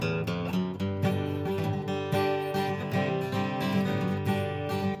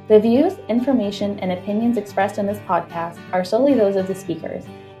The views, information, and opinions expressed in this podcast are solely those of the speakers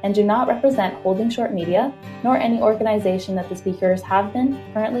and do not represent Holding Short Media, nor any organization that the speakers have been,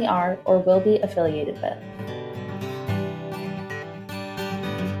 currently are, or will be affiliated with.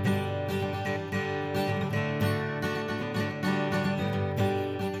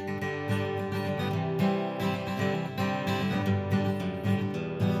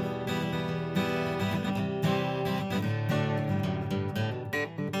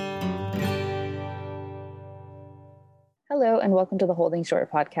 Hello and welcome to the Holding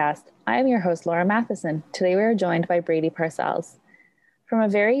Short podcast. I am your host, Laura Matheson. Today we are joined by Brady Parcells. From a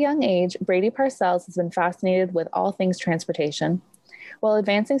very young age, Brady Parcells has been fascinated with all things transportation. While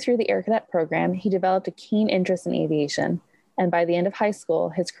advancing through the Air Cadet program, he developed a keen interest in aviation, and by the end of high school,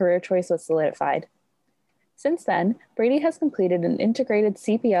 his career choice was solidified. Since then, Brady has completed an integrated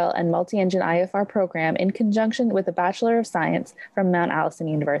CPL and multi-engine IFR program in conjunction with a Bachelor of Science from Mount Allison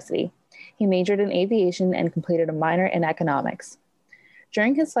University. He majored in aviation and completed a minor in economics.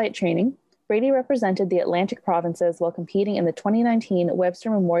 During his flight training, Brady represented the Atlantic provinces while competing in the 2019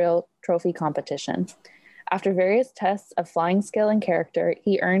 Webster Memorial Trophy competition. After various tests of flying skill and character,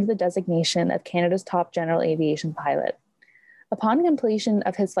 he earned the designation of Canada's top general aviation pilot. Upon completion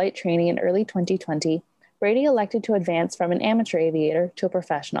of his flight training in early 2020, Brady elected to advance from an amateur aviator to a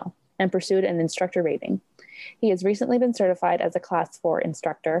professional and pursued an instructor rating. He has recently been certified as a Class 4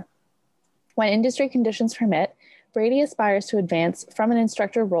 instructor. When industry conditions permit, Brady aspires to advance from an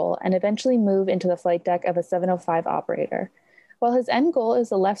instructor role and eventually move into the flight deck of a 705 operator. While his end goal is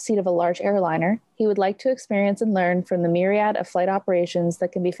the left seat of a large airliner, he would like to experience and learn from the myriad of flight operations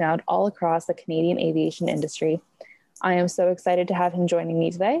that can be found all across the Canadian aviation industry. I am so excited to have him joining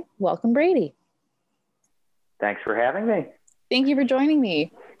me today. Welcome, Brady. Thanks for having me. Thank you for joining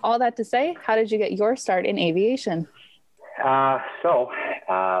me. All that to say, how did you get your start in aviation?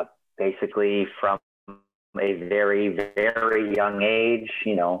 Basically from a very, very young age,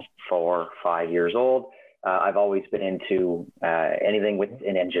 4 or 5 years old, I've always been into anything with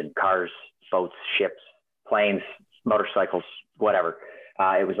an engine, cars, boats, ships, planes, motorcycles, whatever.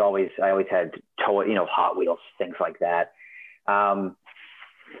 I always had Hot Wheels, things like that.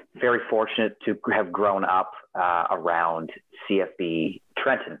 Very fortunate to have grown up around CFB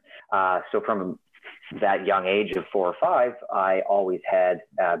Trenton. So from that young age of 4 or 5, I always had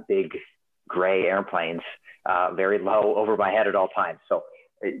big gray airplanes very low over my head at all times. So,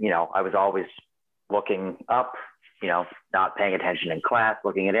 I was always looking up, not paying attention in class,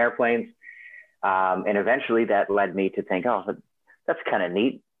 looking at airplanes. And eventually that led me to think, oh, that's kind of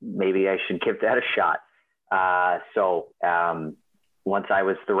neat. Maybe I should give that a shot. Once I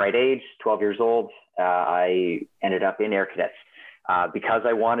was the right age, 12 years old, I ended up in Air Cadets because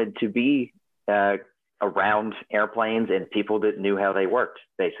I wanted to be around airplanes and people that knew how they worked,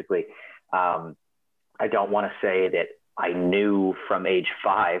 basically. I don't want to say that I knew from age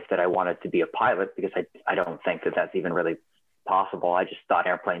 5 that I wanted to be a pilot because I don't think that that's even really possible. I just thought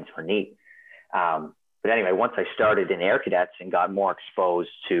airplanes were neat. But anyway, once I started in Air Cadets and got more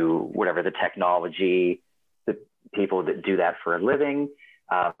exposed to whatever the technology, the people that do that for a living,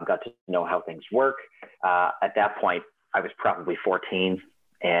 got to know how things work. At that point, I was probably 14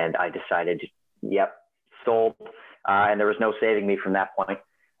 and I decided, yep, sold. And there was no saving me from that point.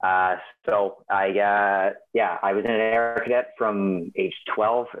 So I was in an Air Cadet from age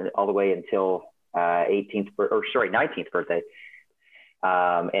 12 all the way until 19th birthday.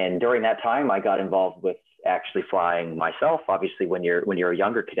 And during that time, I got involved with actually flying myself. Obviously, when you're a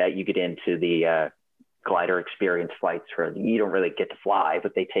younger cadet, you get into the glider experience flights where you don't really get to fly,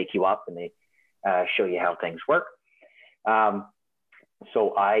 but they take you up and they show you how things work.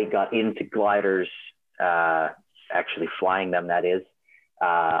 So I got into gliders, actually flying them, that is,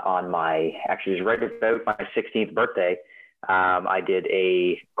 it was right about my 16th birthday. I did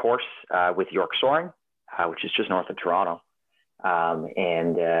a course with York Soaring, which is just north of Toronto.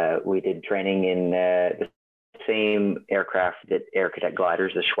 And we did training in the same aircraft that Air Cadet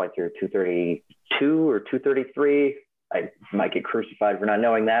gliders, the Schweitzer 232 or 233. I might get crucified for not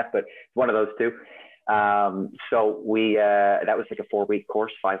knowing that, but one of those two. So we that was like a 4-week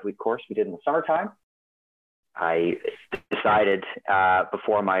course, 5-week course we did in the summertime. I decided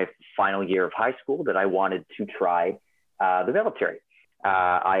before my final year of high school that I wanted to try the military.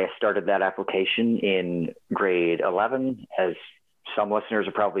 I started that application in grade 11. As some listeners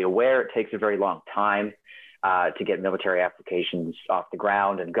are probably aware, it takes a very long time to get military applications off the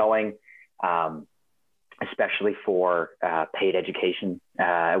ground and going, especially for paid education.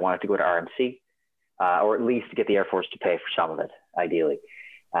 I wanted to go to RMC, or at least get the Air Force to pay for some of it, ideally.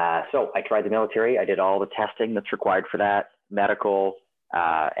 So I tried the military. I did all the testing that's required for that, medical,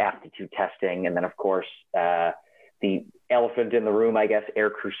 aptitude testing, and then of course the elephant in the room, I guess,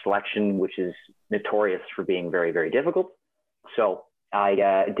 aircrew selection, which is notorious for being very, very difficult. So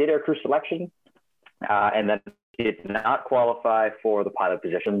I did aircrew selection, and then did not qualify for the pilot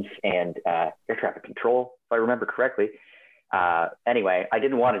positions and air traffic control, if I remember correctly. Anyway, I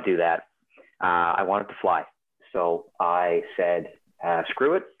didn't want to do that. I wanted to fly. So I said,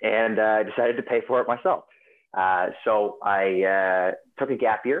 screw it, and decided to pay for it myself. So I took a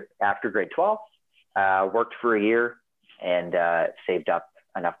gap year after grade 12, worked for a year, and saved up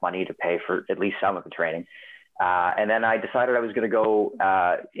enough money to pay for at least some of the training. And then I decided I was going to go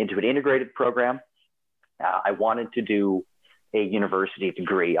into an integrated program. I wanted to do a university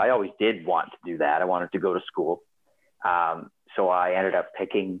degree. I always did want to do that. I wanted to go to school. So I ended up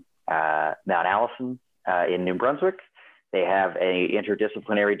picking Mount Allison in New Brunswick. They have an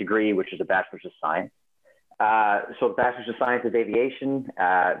interdisciplinary degree, which is a Bachelor's of Science. So the Bachelor's of Science of Aviation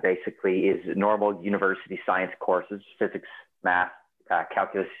basically is normal university science courses, physics, math,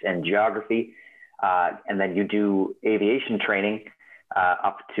 calculus, and geography. And then you do aviation training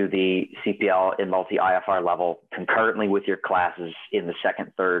up to the CPL and multi-IFR level concurrently with your classes in the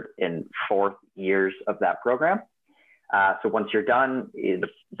second, third, and fourth years of that program. So once you're done,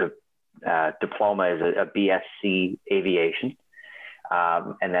 the diploma is a BSc Aviation.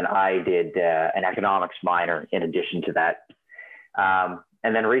 And then I did an economics minor in addition to that.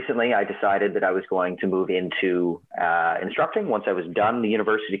 And then recently I decided that I was going to move into instructing. Once I was done the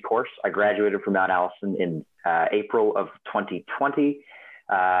university course, I graduated from Mount Allison in April of 2020,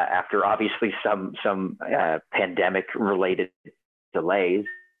 after obviously some pandemic related delays.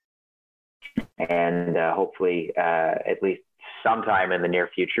 And hopefully at least sometime in the near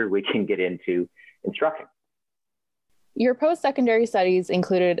future, we can get into instructing. Your post-secondary studies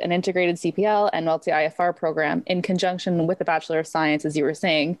included an integrated CPL and multi-IFR program in conjunction with the Bachelor of Science, as you were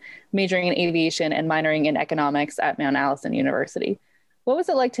saying, majoring in aviation and minoring in economics at Mount Allison University. What was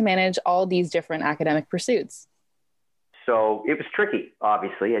it like to manage all these different academic pursuits? So it was tricky,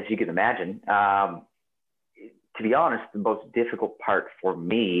 obviously, as you can imagine. To be honest, the most difficult part for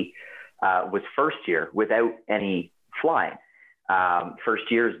me was first year without any flying. First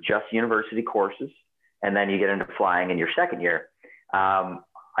year is just university courses, and then you get into flying in your second year. I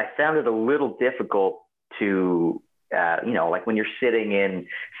found it a little difficult to, like when you're sitting in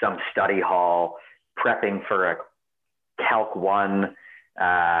some study hall prepping for a Calc 1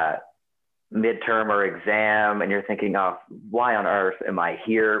 midterm or exam, and you're thinking, oh, why on earth am I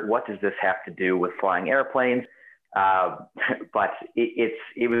here? What does this have to do with flying airplanes? But it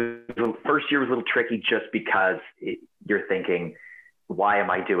was, first year was a little tricky just because you're thinking, why am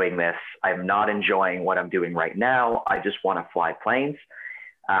I doing this? I'm not enjoying what I'm doing right now. I just want to fly planes.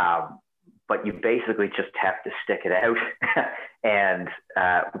 But you basically just have to stick it out and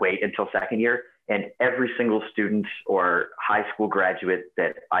wait until second year. And every single student or high school graduate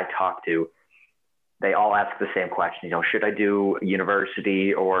that I talk to, they all ask the same question, should I do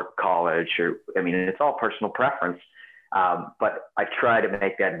university or college? Or, it's all personal preference. But I try to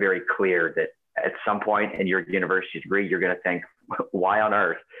make that very clear that at some point in your university degree, you're going to think, why on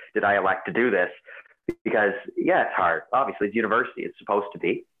earth did I elect to do this? Because yeah, it's hard. Obviously it's university. It's supposed to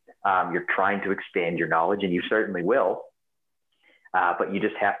be. You're trying to expand your knowledge, and you certainly will. But you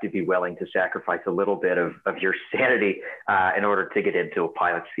just have to be willing to sacrifice a little bit of your sanity in order to get into a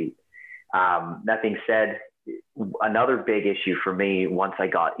pilot seat. That being said, another big issue for me once I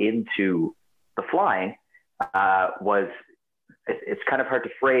got into the flying was, it's kind of hard to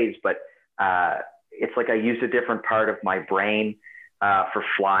phrase, but it's like I used a different part of my brain for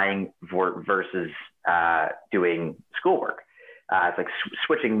flying versus doing schoolwork. It's like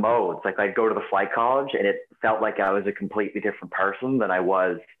switching modes. Like I'd go to the flight college and it felt like I was a completely different person than I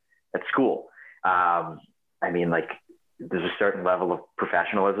was at school. There's a certain level of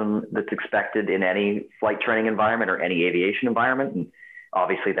professionalism that's expected in any flight training environment or any aviation environment. And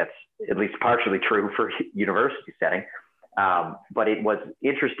obviously that's at least partially true for university setting. But it was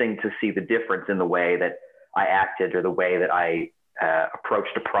interesting to see the difference in the way that I acted or the way that I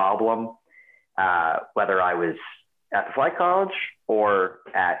approached a problem, whether I was at the flight college or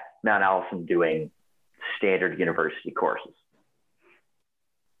at Mount Allison doing standard university courses.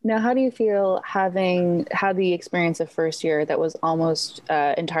 Now, how do you feel having had the experience of first year that was almost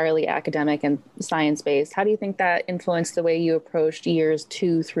entirely academic and science-based? How do you think that influenced the way you approached years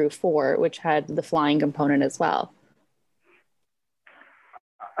 2 through 4, which had the flying component as well?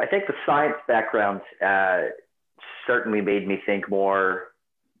 I think the science background certainly made me think more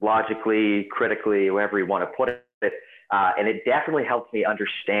logically, critically, however you want to put it. And it definitely helped me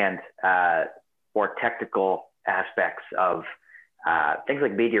understand more technical aspects of things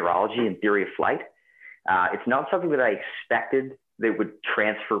like meteorology and theory of flight. It's not something that I expected that would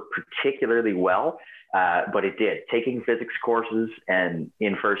transfer particularly well, but it did. Taking physics courses and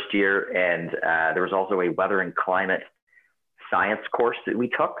in first year, and there was also a weather and climate science course that we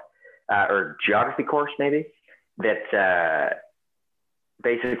took, or geography course maybe, that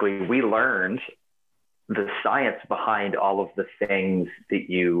basically we learned the science behind all of the things that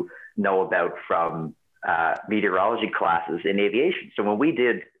you know about from meteorology classes in aviation. So when we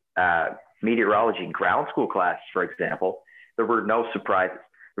did meteorology ground school classes, for example, there were no surprises.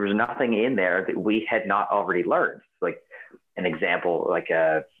 There was nothing in there that we had not already learned. Like an example, like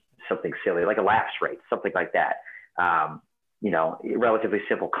something silly, like a lapse rate, something like that. Relatively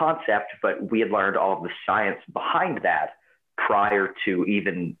simple concept, but we had learned all of the science behind that prior to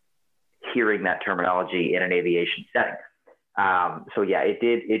even hearing that terminology in an aviation setting. So yeah, it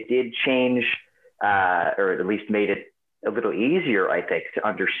did change, or at least made it a little easier, I think, to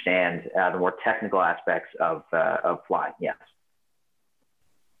understand the more technical aspects of flying. Yes.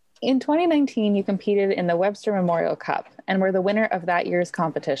 In 2019, you competed in the Webster Memorial Cup and were the winner of that year's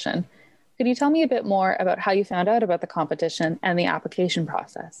competition. Could you tell me a bit more about how you found out about the competition and the application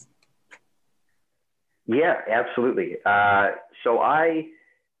process? Yeah, absolutely. So I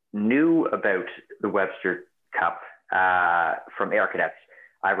knew about the Webster Cup from Air Cadets.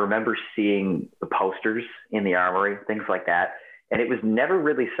 I remember seeing the posters in the armory, things like that. And it was never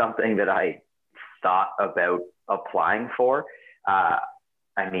really something that I thought about applying for.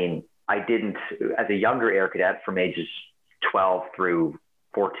 I didn't, as a younger Air Cadet from ages 12 through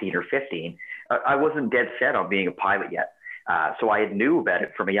 14 or 15, I wasn't dead set on being a pilot yet. So I knew about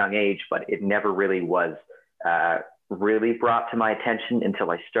it from a young age, but it never really was really brought to my attention until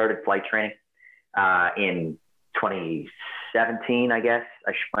I started flight training in 2017, I guess.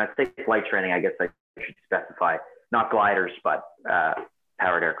 When I say flight training, I guess I should specify not gliders, but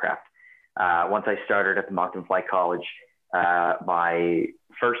powered aircraft. Once I started at the Moncton Flight College, my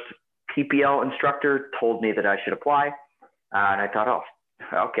first PPL instructor told me that I should apply. And I thought, oh,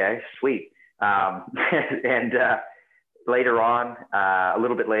 okay, sweet. And later on, a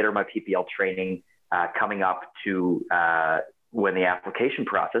little bit later, my PPL training coming up to when the application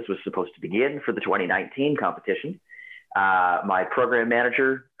process was supposed to begin for the 2019 competition. My program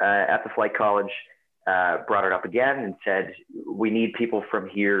manager at the flight college brought it up again and said, we need people from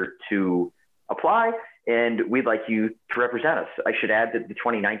here to apply, and we'd like you to represent us. I should add that the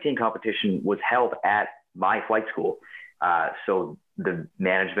 2019 competition was held at my flight school. So the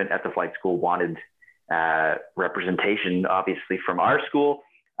management at the flight school wanted representation, obviously, from our school.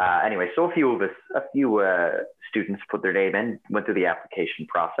 Anyway, so a few students put their name in, went through the application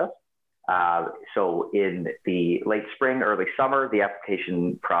process. So in the late spring, early summer, the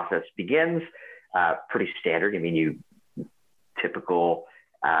application process begins. Pretty standard. I mean, you typical,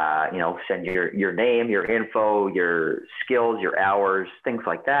 send your name, your info, your skills, your hours, things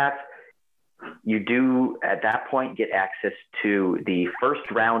like that. You do at that point get access to the first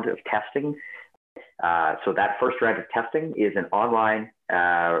round of testing. So that first round of testing is an online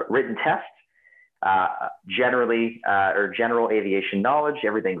written test, general aviation knowledge,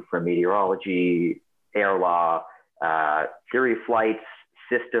 everything from meteorology, air law, theory of flights,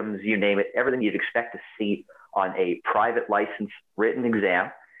 systems, you name it, everything you'd expect to see on a private license written exam,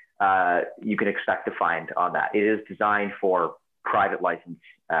 you can expect to find on that. It is designed for private license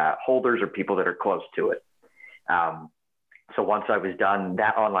holders or people that are close to it. So once I was done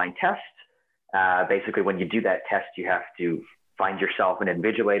that online test, basically when you do that test, you have to find yourself an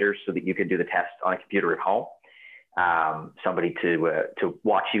invigilator so that you can do the test on a computer at home. Somebody to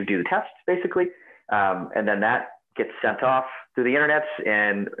watch you do the test, basically. And then that gets sent off through the internet,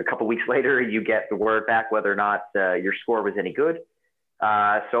 and a couple of weeks later, you get the word back whether or not your score was any good.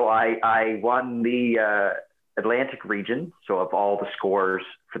 So I won the Atlantic region. So of all the scores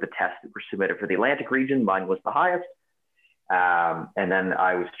for the test that were submitted for the Atlantic region, mine was the highest. And then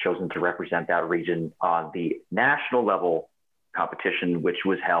I was chosen to represent that region on the national level competition, which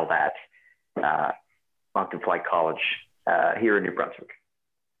was held at Moncton Flight College here in New Brunswick.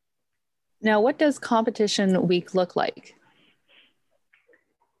 Now, what does competition week look like?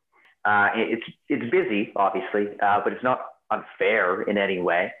 It's busy, obviously, but it's not unfair in any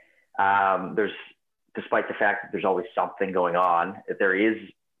way. Despite the fact that there's always something going on, there is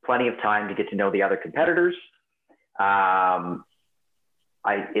plenty of time to get to know the other competitors. It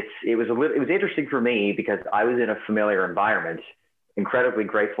was interesting for me because I was in a familiar environment. Incredibly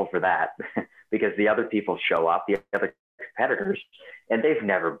grateful for that because the other people show up, the other competitors, and they've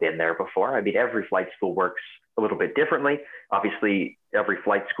never been there before. I mean, every flight school works a little bit differently. Obviously, every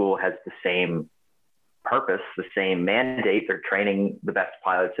flight school has the same purpose, the same mandate. They're training the best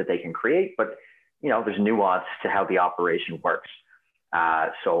pilots that they can create, but there's nuance to how the operation works.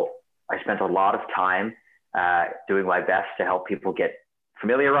 So I spent a lot of time doing my best to help people get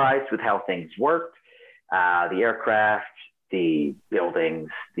familiarized with how things worked, the aircraft, the buildings,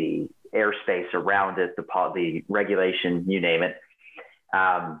 the airspace around it, the regulation, you name it.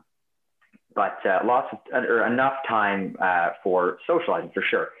 But enough time for socializing, for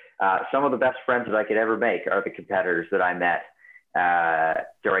sure. Some of the best friends that I could ever make are the competitors that I met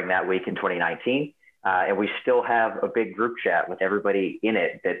during that week in 2019. And we still have a big group chat with everybody in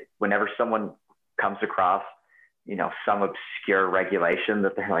it, that whenever someone comes across, some obscure regulation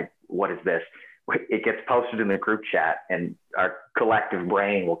that they're like, what is this? It gets posted in the group chat and our collective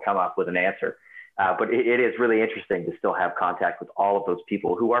brain will come up with an answer. But it is really interesting to still have contact with all of those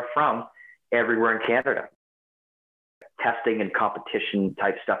people who are from everywhere in Canada. Testing and competition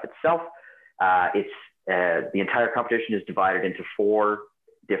type stuff itself, the entire competition is divided into 4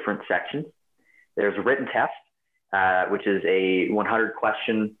 different sections. There's a written test, which is a 100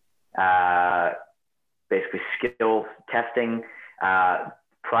 question, basically skill testing.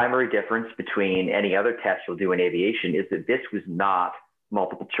 Primary difference between any other test you'll do in aviation is that this was not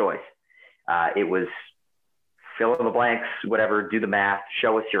multiple choice. It was fill in the blanks, whatever, do the math,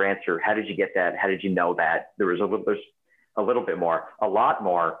 show us your answer. How did you get that? How did you know that? There's a lot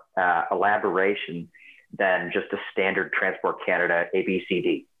more elaboration than just a standard Transport Canada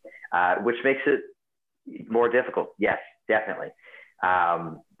ABCD, which makes it more difficult. Yes, definitely.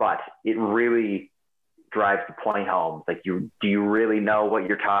 But it really drives the point home. Like, do you really know what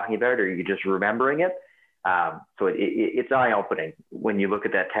you're talking about, or are you just remembering it? So it's eye-opening when you look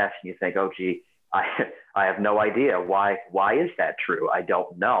at that test and you think, oh, gee, I have no idea. Why is that true? I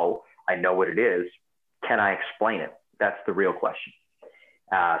don't know. I know what it is. Can I explain it? That's the real question.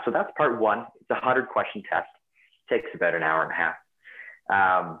 So that's part 1. It's a 100-question test. It takes about an hour and a half.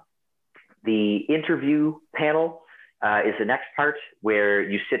 The interview panel is the next part, where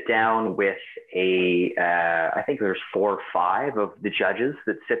you sit down with I think there's 4 or 5 of the judges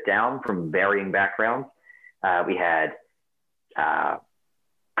that sit down from varying backgrounds. We had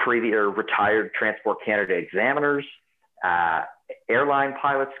retired Transport Canada examiners, airline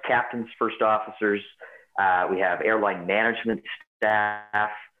pilots, captains, first officers. We have airline management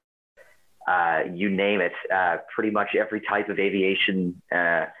staff, you name it, pretty much every type of aviation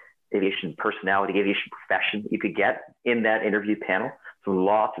personality, aviation profession you could get in that interview panel. So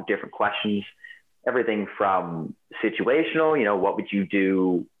lots of different questions, everything from situational, what would you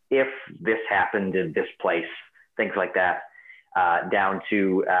do if this happened in this place, things like that, down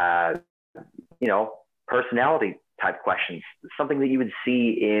to, personality type questions, something that you would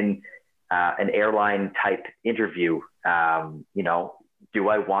see in an airline type interview. Do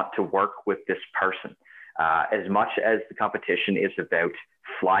I want to work with this person? As much as the competition is about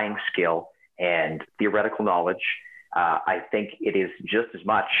flying skill and theoretical knowledge, I think it is just as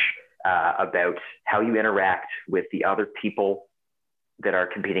much about how you interact with the other people that are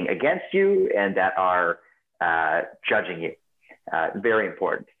competing against you and that are judging you. Very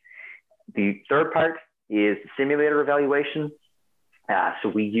important. The third part is simulator evaluation. So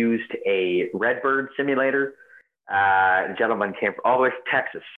we used a Redbird simulator. A gentleman came all the way from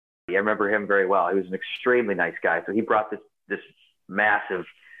Texas. I remember him very well. He was an extremely nice guy. So he brought this massive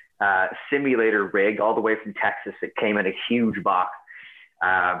simulator rig all the way from Texas. It came in a huge box.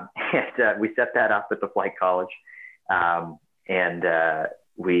 And we set that up at the flight college.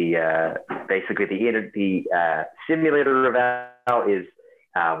 We basically, the simulator eval is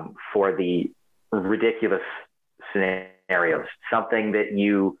for the ridiculous scenarios, something that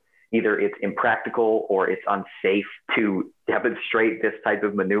either it's impractical or it's unsafe to demonstrate this type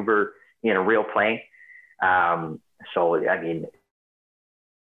of maneuver in a real plane. So, I mean,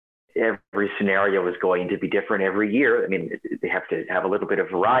 every scenario is going to be different every year. I mean, they have to have a little bit of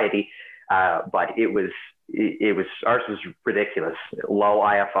variety, but ours was ridiculous. Low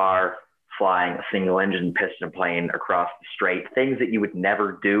IFR, flying a single engine piston plane across the strait, things that you would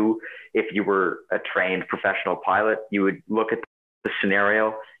never do if you were a trained professional pilot. You would look at the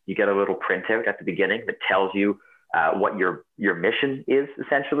scenario, you get a little printout at the beginning that tells you what your mission is,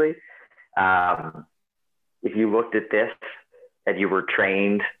 essentially. If you looked at this and you were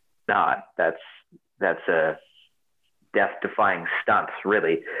trained, that's a death-defying stunt,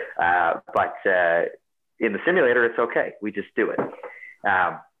 really. But in the simulator, it's okay. We just do it.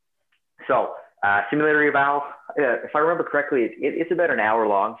 So simulator eval, if I remember correctly, it's about an hour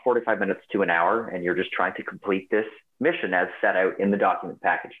long, 45 minutes to an hour, and you're just trying to complete this mission as set out in the document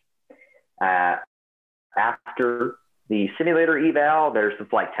package. After the simulator eval, there's the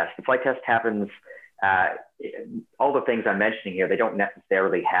flight test. The flight test happens all the things I'm mentioning here, they don't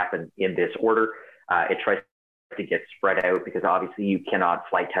necessarily happen in this order. It tries to get spread out because obviously you cannot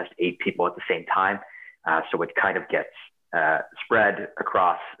flight test 8 people at the same time. So it kind of gets spread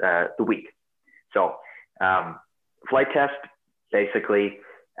across the week. So flight test basically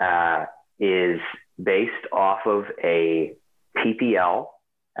is based off of a PPL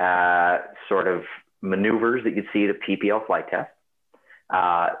sort of maneuvers that you'd see at a PPL flight test.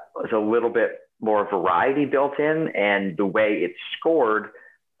 There's a little bit more variety built in, and the way it's scored,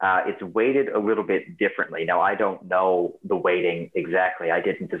 it's weighted a little bit differently. Now, I don't know the weighting exactly. I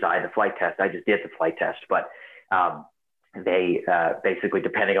didn't design the flight test. I just did the flight test. But they basically,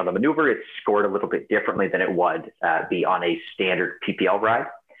 depending on the maneuver, it's scored a little bit differently than it would be on a standard PPL ride.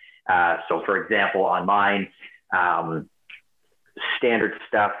 So, for example, on mine, standard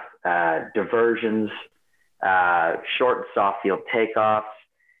stuff, diversions, short and soft field takeoffs,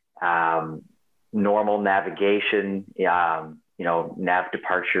 normal navigation, nav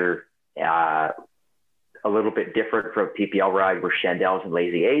departure, a little bit different from a PPL ride where Chandelles and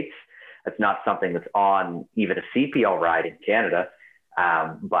Lazy Eights. That's not something that's on even a CPL ride in Canada,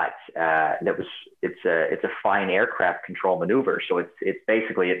 but it's a fine aircraft control maneuver. So it's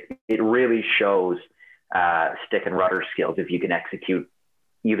basically it really shows stick and rudder skills if you can execute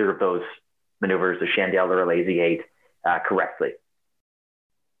either of those maneuvers, the Chandelle or a Lazy Eight, correctly.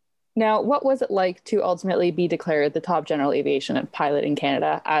 Now, what was it like to ultimately be declared the top general aviation pilot in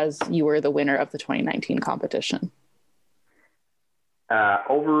Canada as you were the winner of the 2019 competition?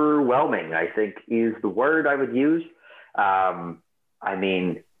 Overwhelming, I think, is the word I would use. I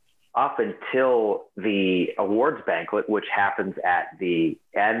mean, up until the awards banquet, which happens at the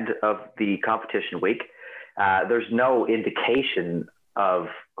end of the competition week, there's no indication of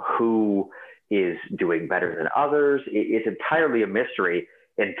who is doing better than others. It's entirely a mystery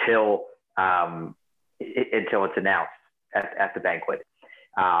until it's announced at the banquet.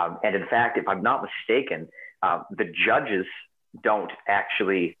 And in fact, if I'm not mistaken, the judges don't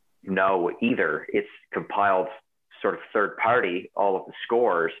actually know either. It's compiled sort of third party, all of the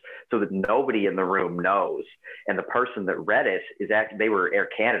scores, so that nobody in the room knows. And the person that read it is actually, they were Air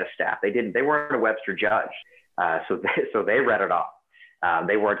Canada staff. They weren't a Webster judge. So they read it off.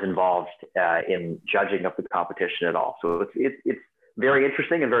 They weren't involved in judging of the competition at all. So it's very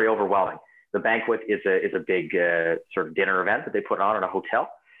interesting and very overwhelming. The banquet is a big sort of dinner event that they put on in a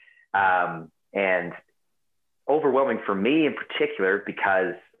hotel. And overwhelming for me in particular,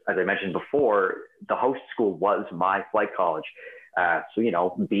 because as I mentioned before, the host school was my flight college. So,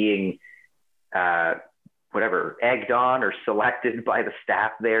 being egged on or selected by the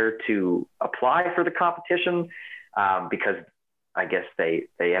staff there to apply for the competition, because I guess they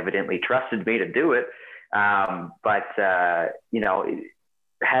evidently trusted me to do it. But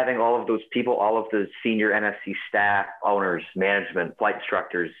having all of those people, all of the senior NSC staff, owners, management, flight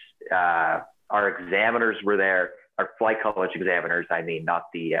instructors, our examiners were there, our flight college examiners, I mean,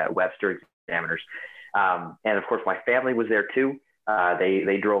 not the Webster examiners. And of course, my family was there too.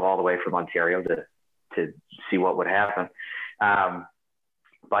 They drove all the way from Ontario to see what would happen. It's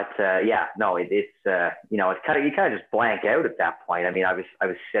kind of, you kind of just blank out at that point. I mean, I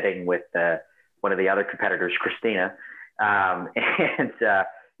was sitting with one of the other competitors, Christina. I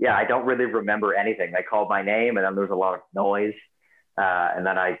don't really remember anything. They called my name and then there was a lot of noise. And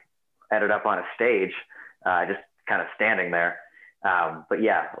then I ended up on a stage, just kind of standing there. A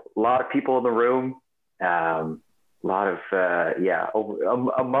lot of people in the room, a lot of,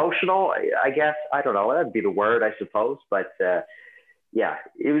 emotional, I guess. I don't know. That'd be the word, I suppose. But it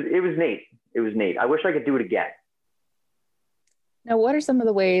was neat. It was neat. I wish I could do it again. Now, what are some of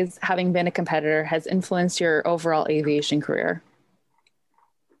the ways having been a competitor has influenced your overall aviation career?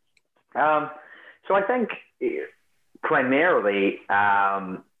 So I think primarily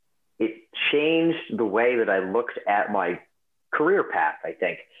it changed the way that I looked at my career path, I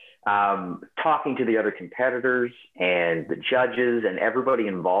think. Talking to the other competitors and the judges and everybody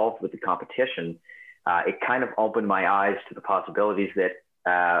involved with the competition, it kind of opened my eyes to the possibilities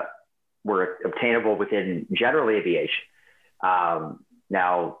that were obtainable within general aviation.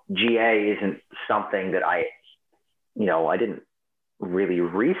 Now, GA isn't something that I didn't really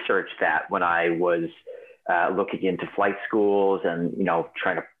research that when I was looking into flight schools and,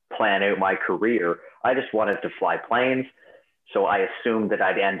 trying to plan out my career. I just wanted to fly planes. So I assumed that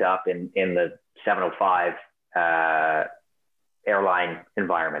I'd end up in the 705 airline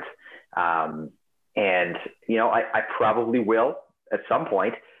environment. I probably will at some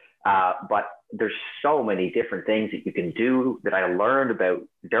point, but there's so many different things that you can do that I learned about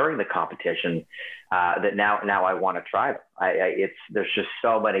during the competition that now I want to try them. There's just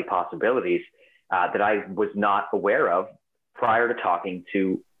so many possibilities. that I was not aware of prior to talking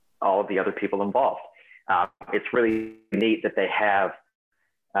to all of the other people involved. It's really neat that they have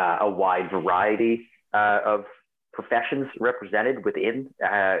a wide variety of professions represented within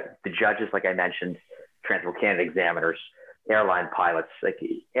the judges, like I mentioned, Transport Canada examiners, airline pilots, like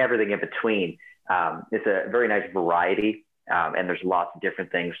everything in between. It's a very nice variety, and there's lots of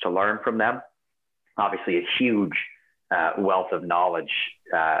different things to learn from them. Obviously, a huge wealth of knowledge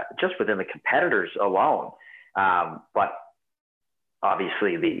just within the competitors alone. But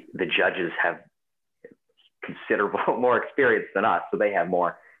obviously, the judges have considerable more experience than us, so they have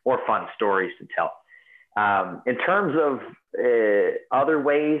more fun stories to tell. In terms of other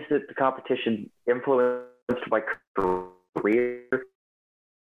ways that the competition influenced my career,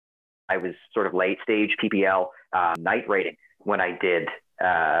 I was sort of late stage PPL night rating when I did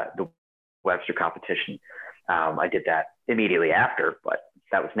the Webster competition. I did that immediately after, but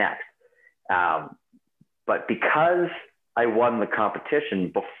that was next. But because I won the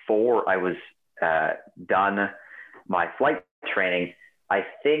competition before I was done my flight training, I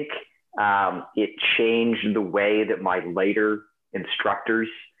think it changed the way that my later instructors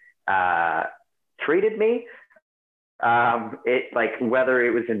treated me. Like whether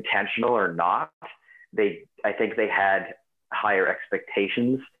it was intentional or not, I think they had higher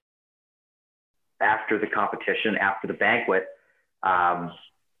expectations after the competition, after the banquet.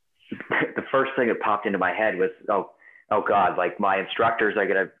 The first thing that popped into my head was, oh God, like my instructors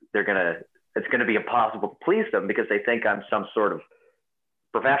it's going to be impossible to please them because they think I'm some sort of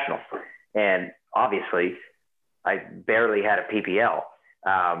professional. And obviously I barely had a PPL.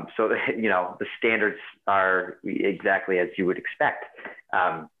 So, the standards are exactly as you would expect.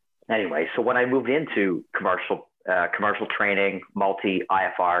 Anyway, so when I moved into commercial training,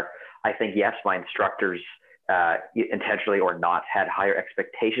 multi-IFR, I think, yes, my instructors intentionally or not had higher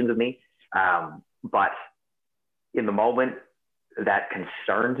expectations of me. But in the moment that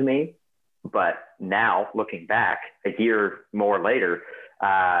concerned me. But now looking back a year more later,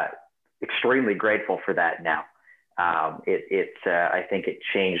 extremely grateful for that now. I think it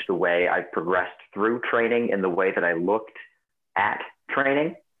changed the way I progressed through training and the way that I looked at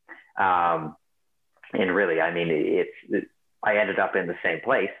training. And really, I mean, I ended up in the same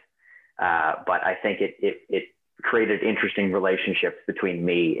place, but I think it created interesting relationships between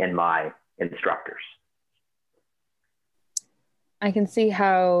me and my instructors. I can see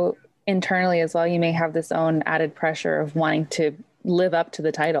how internally as well, you may have this own added pressure of wanting to live up to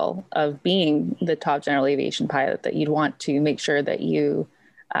the title of being the top general aviation pilot, that you'd want to make sure that you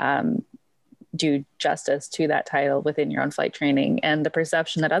do justice to that title within your own flight training and the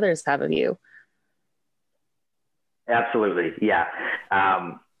perception that others have of you. Absolutely. Yeah.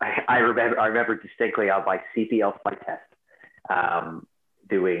 I remember distinctly on my CPL flight test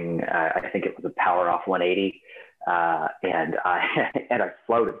doing, I think it was a power off 180. And I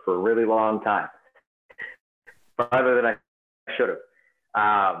floated for a really long time, farther than I should have.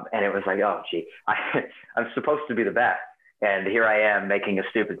 And it was like, oh, gee, I'm supposed to be the best. And here I am making a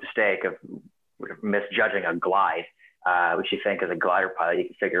stupid mistake of misjudging a glide, which you think as a glider pilot you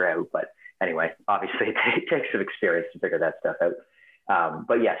can figure out. But anyway, obviously it takes some experience to figure that stuff out.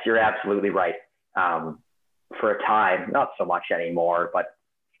 But yes, you're absolutely right. For a time, not so much anymore, but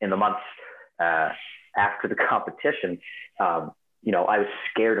in the months after the competition, I was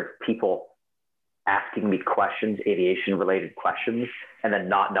scared of people asking me questions, aviation related questions, and then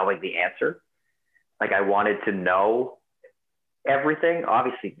not knowing the answer. Like I wanted to know everything.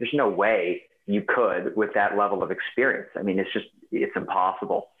 Obviously, there's no way you could with that level of experience. I mean, it's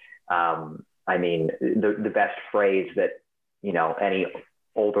impossible. I mean, the best phrase that, any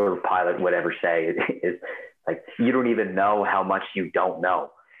older pilot would ever say is like, you don't even know how much you don't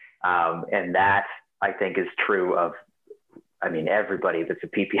know. And that I think is true of, everybody that's a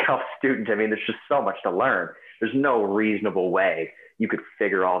PPL student. I mean, there's just so much to learn. There's no reasonable way you could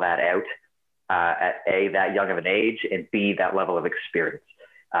figure all that out at A, that young of an age, and B, that level of experience.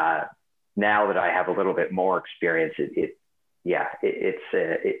 Now that I have a little bit more experience, it's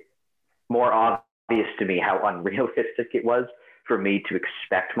more obvious to me how unrealistic it was for me to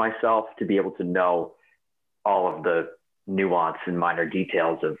expect myself to be able to know all of the nuance and minor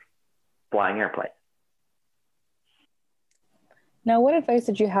details of flying airplanes. Now, what advice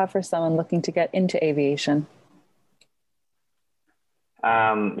did you have for someone looking to get into aviation?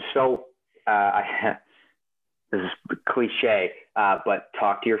 This is cliche, but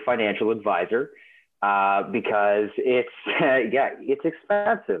talk to your financial advisor because it's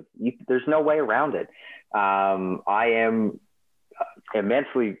expensive. There's no way around it. I am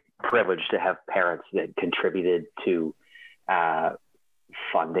immensely privileged to have parents that contributed to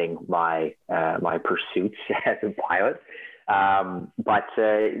funding my my pursuits as a pilot. But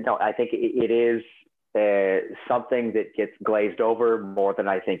no, I think it is something that gets glazed over more than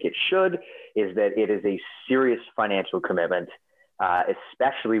I think it should, is that it is a serious financial commitment,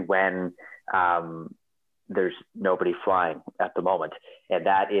 especially when there's nobody flying at the moment. And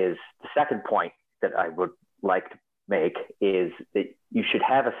that is the second point that I would like to make, is that you should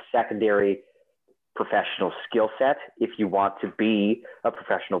have a secondary professional skill set if you want to be a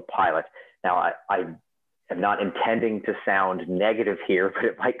professional pilot. Now, I am not intending to sound negative here, but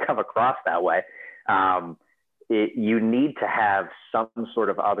it might come across that way. You need to have some sort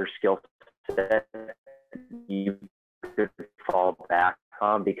of other skill set you could fall back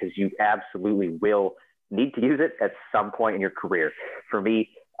on, because you absolutely will need to use it at some point in your career. For me,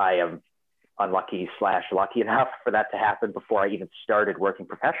 I am unlucky / lucky enough for that to happen before I even started working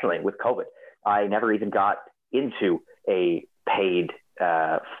professionally with COVID. I never even got into a paid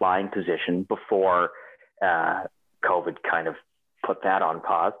flying position before COVID kind of put that on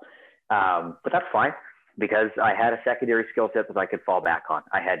pause. But that's fine, because I had a secondary skill set that I could fall back on.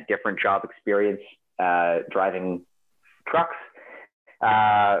 I had different job experience driving trucks.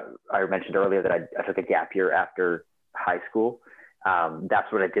 I mentioned earlier that I took a gap year after high school.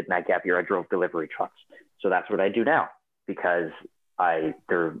 That's what I did in that gap year. I drove delivery trucks. So that's what I do now, because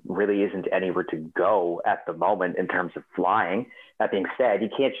there really isn't anywhere to go at the moment in terms of flying. That being said, you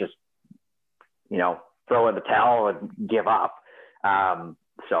can't just, throw in the towel and give up.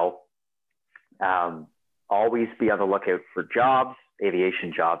 Always be on the lookout for jobs,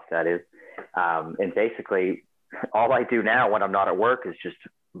 aviation jobs, that is. And basically, all I do now when I'm not at work is just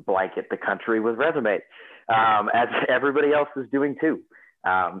blanket the country with resumes, as everybody else is doing too.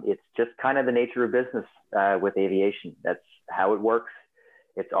 It's just kind of the nature of business with aviation. That's how it works.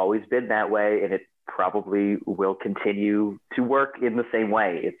 It's always been that way, and it probably will continue to work in the same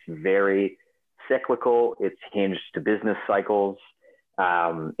way. It's very cyclical. It's hinged to business cycles,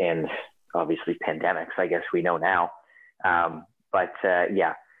 and obviously pandemics, I guess we know now.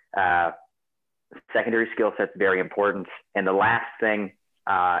 Secondary skill set's very important. And the last thing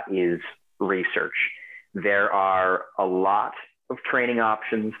is research. There are a lot of training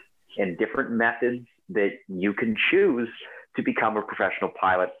options and different methods that you can choose to become a professional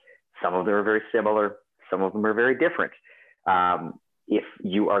pilot. Some of them are very similar. Some of them are very different. If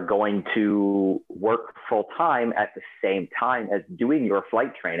you are going to work full time at the same time as doing your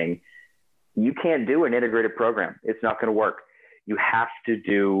flight training, you can't do an integrated program. It's not going to work. You have to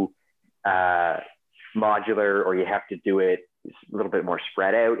do modular, or you have to do it a little bit more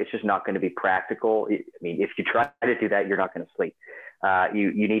spread out. It's just not going to be practical. I mean, if you try to do that, you're not going to sleep.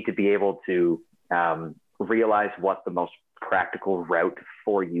 You need to be able to realize what the most practical route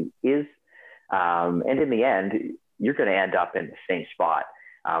for you is. And in the end, you're going to end up in the same spot.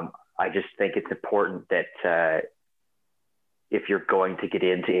 I just think it's important that if you're going to get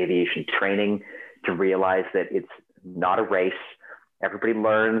into aviation training, to realize that it's not a race. Everybody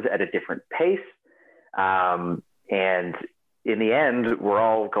learns at a different pace. And in the end, we're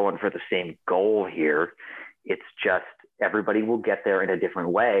all going for the same goal here. It's just everybody will get there in a different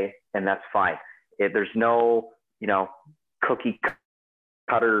way, and that's fine. There's no, cookie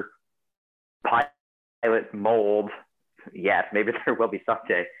cutter pilot mold yet. Maybe there will be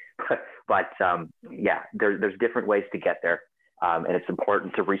someday, but there's different ways to get there. And it's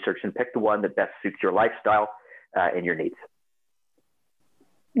important to research and pick the one that best suits your lifestyle and your needs.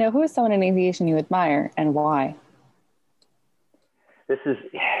 Now, who is someone in aviation you admire, and why?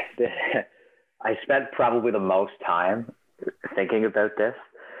 I spent probably the most time thinking about this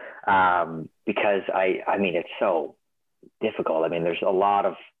because I mean, it's so difficult. I mean, there's a lot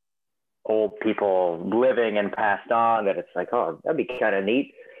of old people living and passed on that it's like, oh, that'd be kind of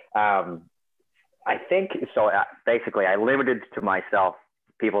neat. I think so. Basically, I limited to myself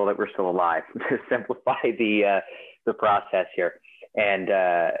people that were still alive to simplify the process here. And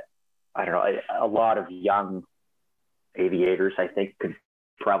I don't know, a lot of young aviators, I think, could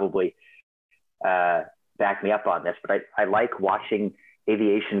probably back me up on this. But I like watching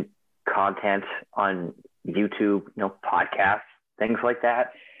aviation content on YouTube, podcasts, things like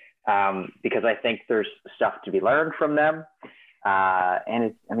that, because I think there's stuff to be learned from them.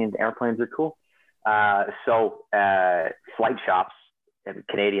 And the airplanes are cool. So Flight Shops, and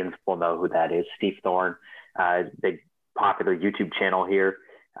Canadians will know who that is. Steve Thorne, big popular YouTube channel here.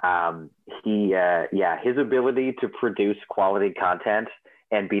 His ability to produce quality content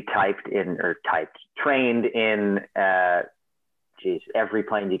and be trained in every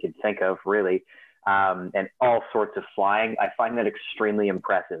plane you can think of, really, and all sorts of flying. I find that extremely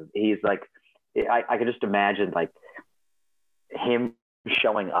impressive. He's like, I can just imagine like him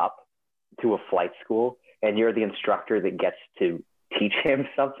showing up to a flight school and you're the instructor that gets to teach him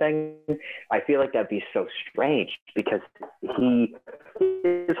something, I feel like that'd be so strange because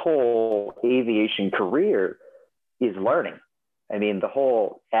his whole aviation career is learning. I mean, the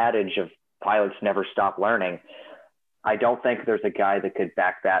whole adage of pilots never stop learning, I don't think there's a guy that could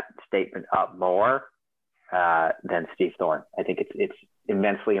back that statement up more than Steve Thorne. I think it's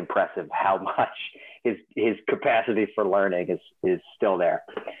immensely impressive how much his capacity for learning is still there.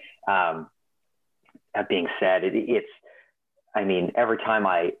 That being said, I mean, every time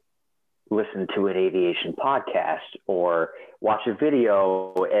I listen to an aviation podcast or watch a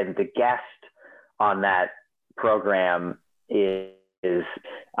video and the guest on that program is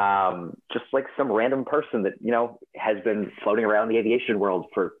just like some random person that, you know, has been floating around the aviation world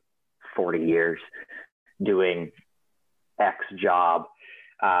for 40 years doing X job.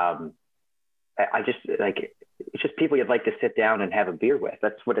 I just like, it's just people you'd like to sit down and have a beer with.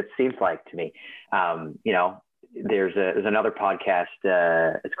 That's what it seems like to me. You know, there's another podcast.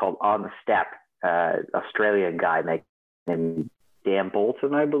 It's called On the Step, Australian guy named Dan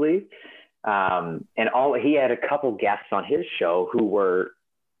Bolton, I believe. And he had a couple guests on his show who were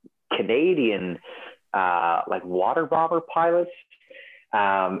Canadian, like water bomber pilots.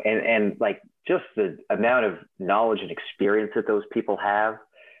 And like just the amount of knowledge and experience that those people have,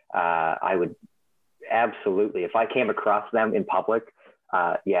 I would absolutely, if I came across them in public,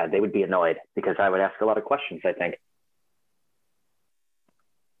 yeah, they would be annoyed because I would ask a lot of questions, I think.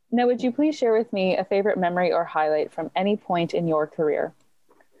 Now, would you please share with me a favorite memory or highlight from any point in your career?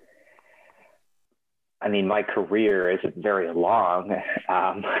 I mean, my career isn't very long,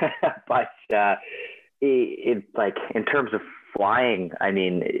 but it like in terms of flying, I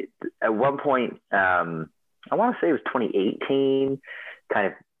mean, at one point, I want to say it was 2018, kind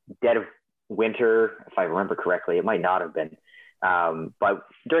of dead of winter, if I remember correctly. It might not have been, but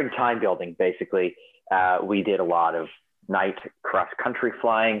during time building, basically, we did a lot of night cross country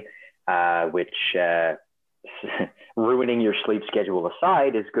flying, which ruining your sleep schedule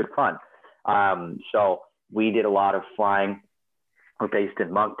aside is good fun. So we did a lot of flying. We're based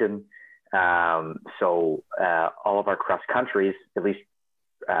in Moncton. So all of our cross countries, at least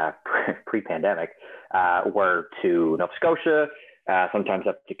pre-pandemic, were to Nova Scotia, sometimes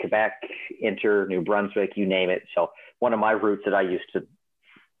up to Quebec, Inter, New Brunswick, you name it. So one of my routes that I used to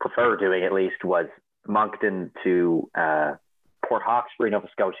prefer doing at least was Moncton to Port Hawkesbury, Nova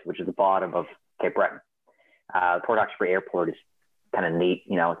Scotia, which is the bottom of Cape Breton. Port Hawkesbury Airport is kind of neat.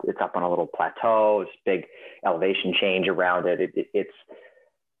 You know, it's up on a little plateau. It's big elevation change around it. It's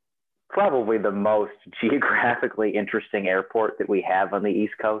probably the most geographically interesting airport that we have on the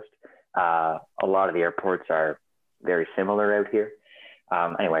East Coast. A lot of the airports are very similar out here.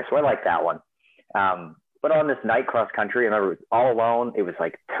 Anyway, so I like that one. But on this night cross country, I remember it was all alone. It was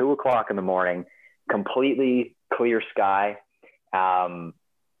like 2:00 in the morning, completely clear sky. I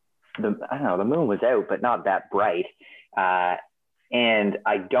don't know, the moon was out, but not that bright. And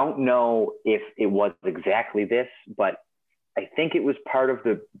I don't know if it was exactly this, but I think it was part of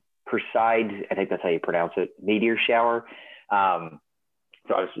the Perseid, I think that's how you pronounce it, meteor shower.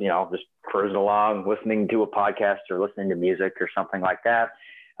 So I was, you know, just cruising along, listening to a podcast or listening to music or something like that.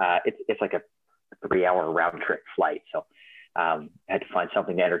 It's like a 3-hour round trip flight. So I had to find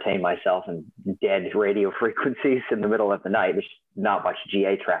something to entertain myself, and dead radio frequencies in the middle of the night. There's not much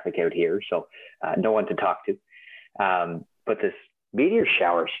GA traffic out here, so no one to talk to. But this meteor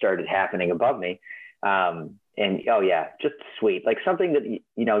shower started happening above me. And oh yeah, just sweet. Like something that,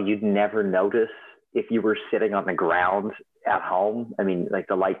 you know, you'd never notice if you were sitting on the ground at home. I mean, like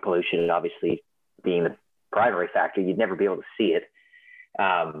the light pollution obviously being the primary factor, you'd never be able to see it.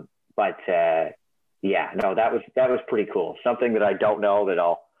 But yeah, no, that was pretty cool. Something that I don't know that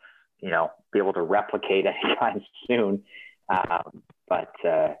I'll, you know, be able to replicate anytime soon. But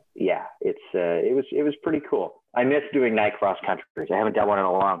yeah, it was pretty cool. I miss doing night cross countries. I haven't done one in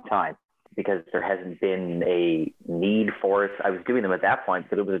a long time because there hasn't been a need for it. I was doing them at that point,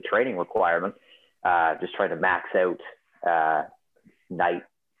 but it was a training requirement. Just trying to max out night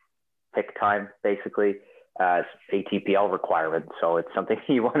pick time, basically. It's ATPL requirement. So it's something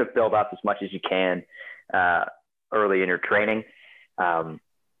you want to build up as much as you can early in your training.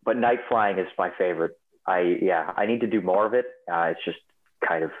 But night flying is my favorite. I need to do more of it. It's just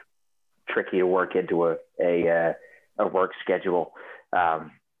kind of tricky to work into a work schedule.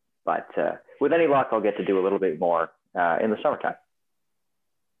 But with any luck, I'll get to do a little bit more in the summertime.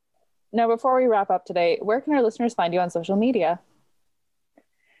 Now, before we wrap up today, where can our listeners find you on social media?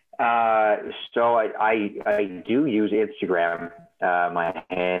 So I do use Instagram. My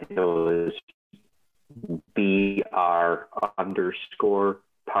handle is BR_parcels,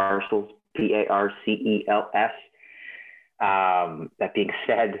 PARCELS. That being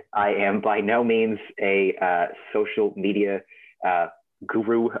said, I am by no means a social media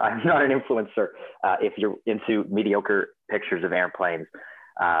guru. I'm not an influencer. If you're into mediocre pictures of airplanes,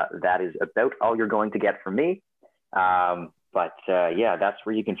 that is about all you're going to get from me. But that's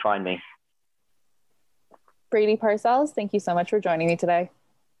where you can find me. Brady Parcells, thank you so much for joining me today.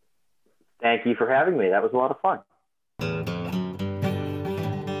 Thank you for having me. That was a lot of fun.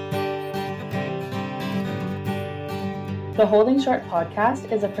 The Holding Short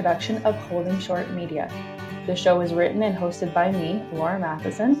podcast is a production of Holding Short Media. The show is written and hosted by me, Laura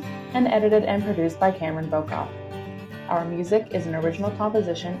Matheson, and edited and produced by Cameron Bokoff. Our music is an original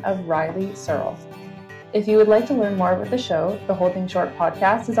composition of Riley Searle. If you would like to learn more about the show, the Holding Short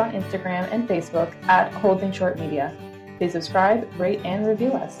podcast is on Instagram and Facebook at Holding Short Media. Please subscribe, rate, and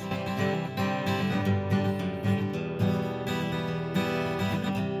review us.